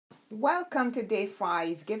Welcome to day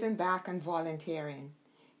 5, giving back and volunteering.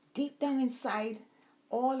 Deep down inside,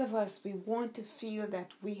 all of us, we want to feel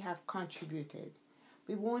that we have contributed.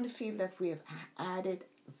 We want to feel that we have added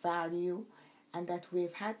value and that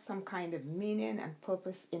we've had some kind of meaning and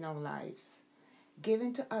purpose in our lives.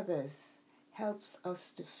 Giving to others helps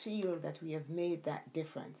us to feel that we have made that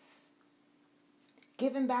difference.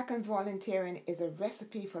 Giving back and volunteering is a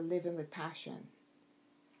recipe for living with passion.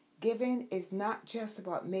 Giving is not just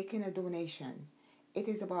about making a donation, it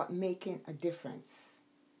is about making a difference.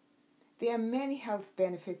 There are many health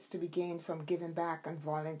benefits to be gained from giving back and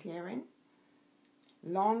volunteering.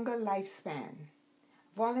 Longer lifespan.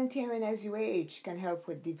 Volunteering as you age can help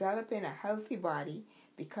with developing a healthy body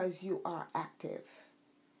because you are active.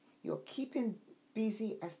 You're keeping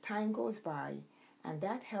busy as time goes by, and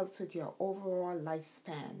that helps with your overall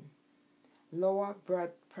lifespan. Lower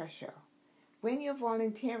blood pressure. When you're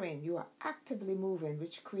volunteering, you are actively moving,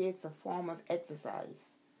 which creates a form of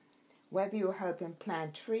exercise. Whether you're helping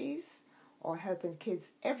plant trees or helping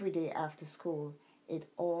kids every day after school, it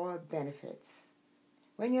all benefits.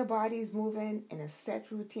 When your body is moving in a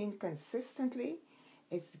set routine consistently,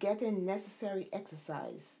 it's getting necessary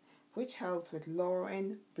exercise, which helps with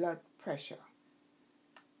lowering blood pressure.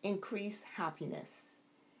 Increase happiness.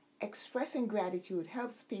 Expressing gratitude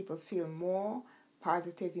helps people feel more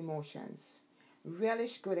positive emotions,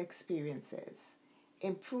 relish good experiences,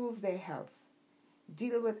 improve their health,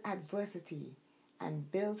 deal with adversity,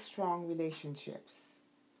 and build strong relationships.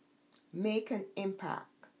 Make an impact.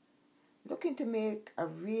 Looking to make a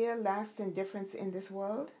real lasting difference in this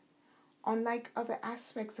world? Unlike other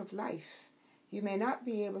aspects of life you may not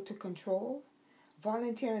be able to control,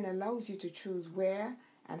 volunteering allows you to choose where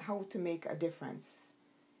and how to make a difference.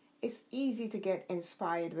 It's easy to get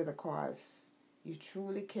inspired with a cause you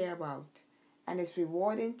truly care about, and it's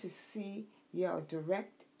rewarding to see your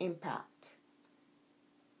direct impact.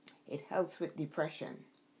 It helps with depression.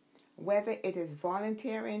 Whether it is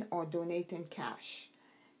volunteering or donating cash,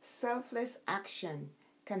 selfless action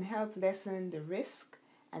can help lessen the risk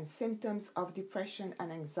and symptoms of depression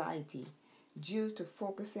and anxiety due to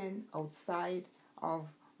focusing outside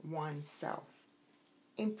of oneself.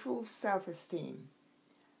 Improve self-esteem.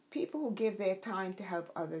 People who give their time to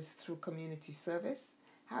help others through community service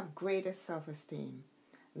have greater self-esteem,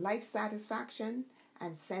 life satisfaction,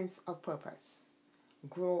 and sense of purpose.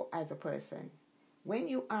 Grow as a person. When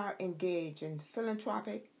you are engaged in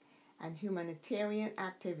philanthropic and humanitarian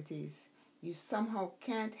activities, you somehow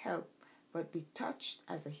can't help but be touched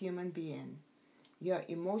as a human being. Your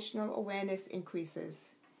emotional awareness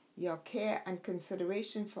increases, your care and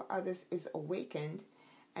consideration for others is awakened,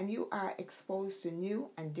 and you are exposed to new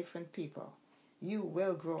and different people. You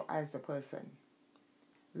will grow as a person.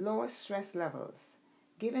 Lower stress levels.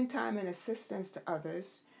 Giving time and assistance to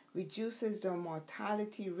others reduces the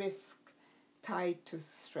mortality risk tied to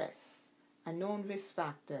stress, a known risk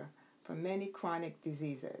factor for many chronic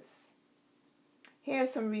diseases. Here are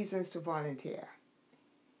some reasons to volunteer.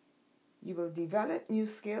 You will develop new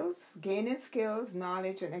skills. Gaining skills,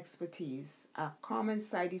 knowledge, and expertise are common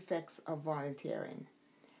side effects of volunteering.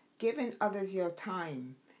 Giving others your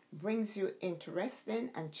time brings you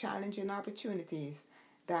interesting and challenging opportunities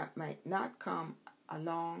that might not come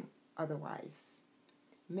along otherwise.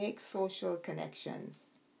 Make social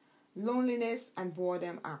connections. Loneliness and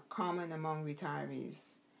boredom are common among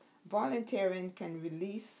retirees. Volunteering can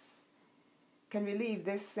relieve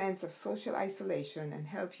this sense of social isolation and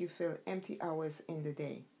help you fill empty hours in the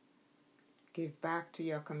day. Give back to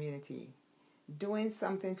your community. Doing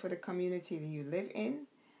something for the community you live in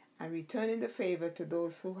and returning the favor to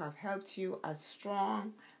those who have helped you are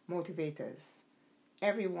strong motivators.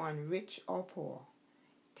 Everyone, rich or poor,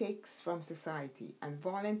 takes from society, and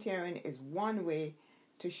volunteering is one way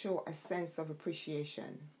to show a sense of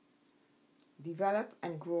appreciation. Develop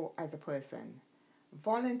and grow as a person.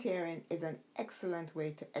 Volunteering is an excellent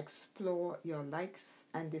way to explore your likes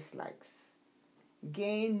and dislikes.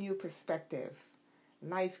 Gain new perspective.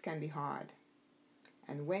 Life can be hard,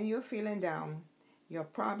 and when you're feeling down, your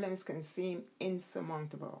problems can seem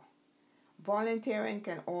insurmountable. Volunteering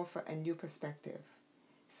can offer a new perspective.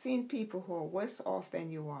 Seeing people who are worse off than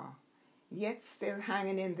you are, yet still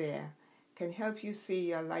hanging in there, can help you see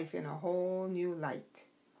your life in a whole new light.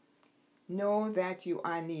 Know that you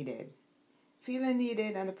are needed. Feeling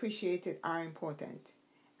needed and appreciated are important,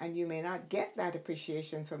 and you may not get that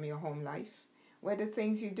appreciation from your home life, where the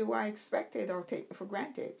things you do are expected or taken for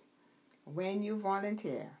granted. When you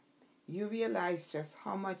volunteer, you realize just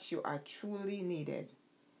how much you are truly needed.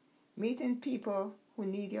 Meeting people who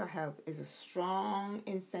need your help is a strong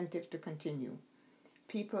incentive to continue.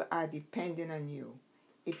 People are depending on you.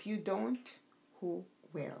 If you don't, who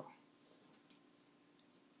will?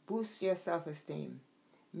 Boost your self-esteem.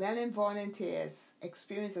 Melon volunteers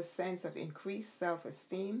experience a sense of increased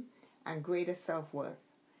self-esteem and greater self-worth.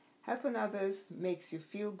 Helping others makes you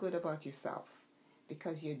feel good about yourself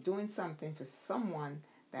because you're doing something for someone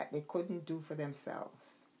that they couldn't do for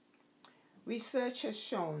themselves. Research has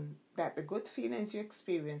shown that the good feelings you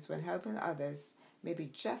experience when helping others may be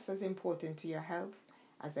just as important to your health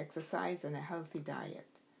as exercise and a healthy diet.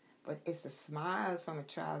 But it's the smile from a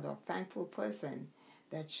child or thankful person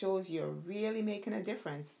that shows you're really making a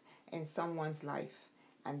difference in someone's life,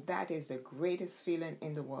 and that is the greatest feeling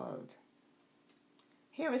in the world.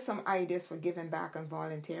 Here are some ideas for giving back and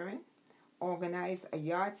volunteering. Organize a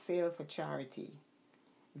yard sale for charity.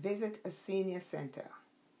 Visit a senior center.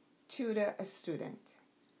 Tutor a student.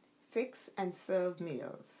 Fix and serve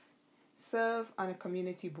meals. Serve on a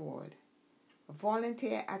community board.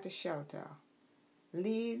 Volunteer at a shelter.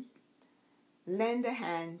 Lend a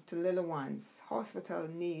hand to little ones.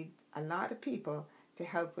 Hospitals need a lot of people to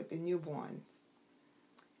help with the newborns.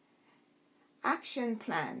 Action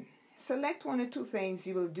plan. Select 1 or 2 things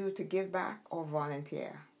you will do to give back or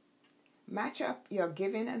volunteer. Match up your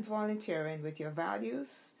giving and volunteering with your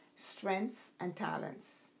values, strengths, and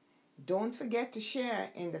talents. Don't forget to share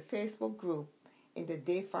in the Facebook group in the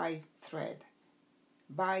Day 5 thread.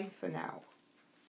 Bye for now.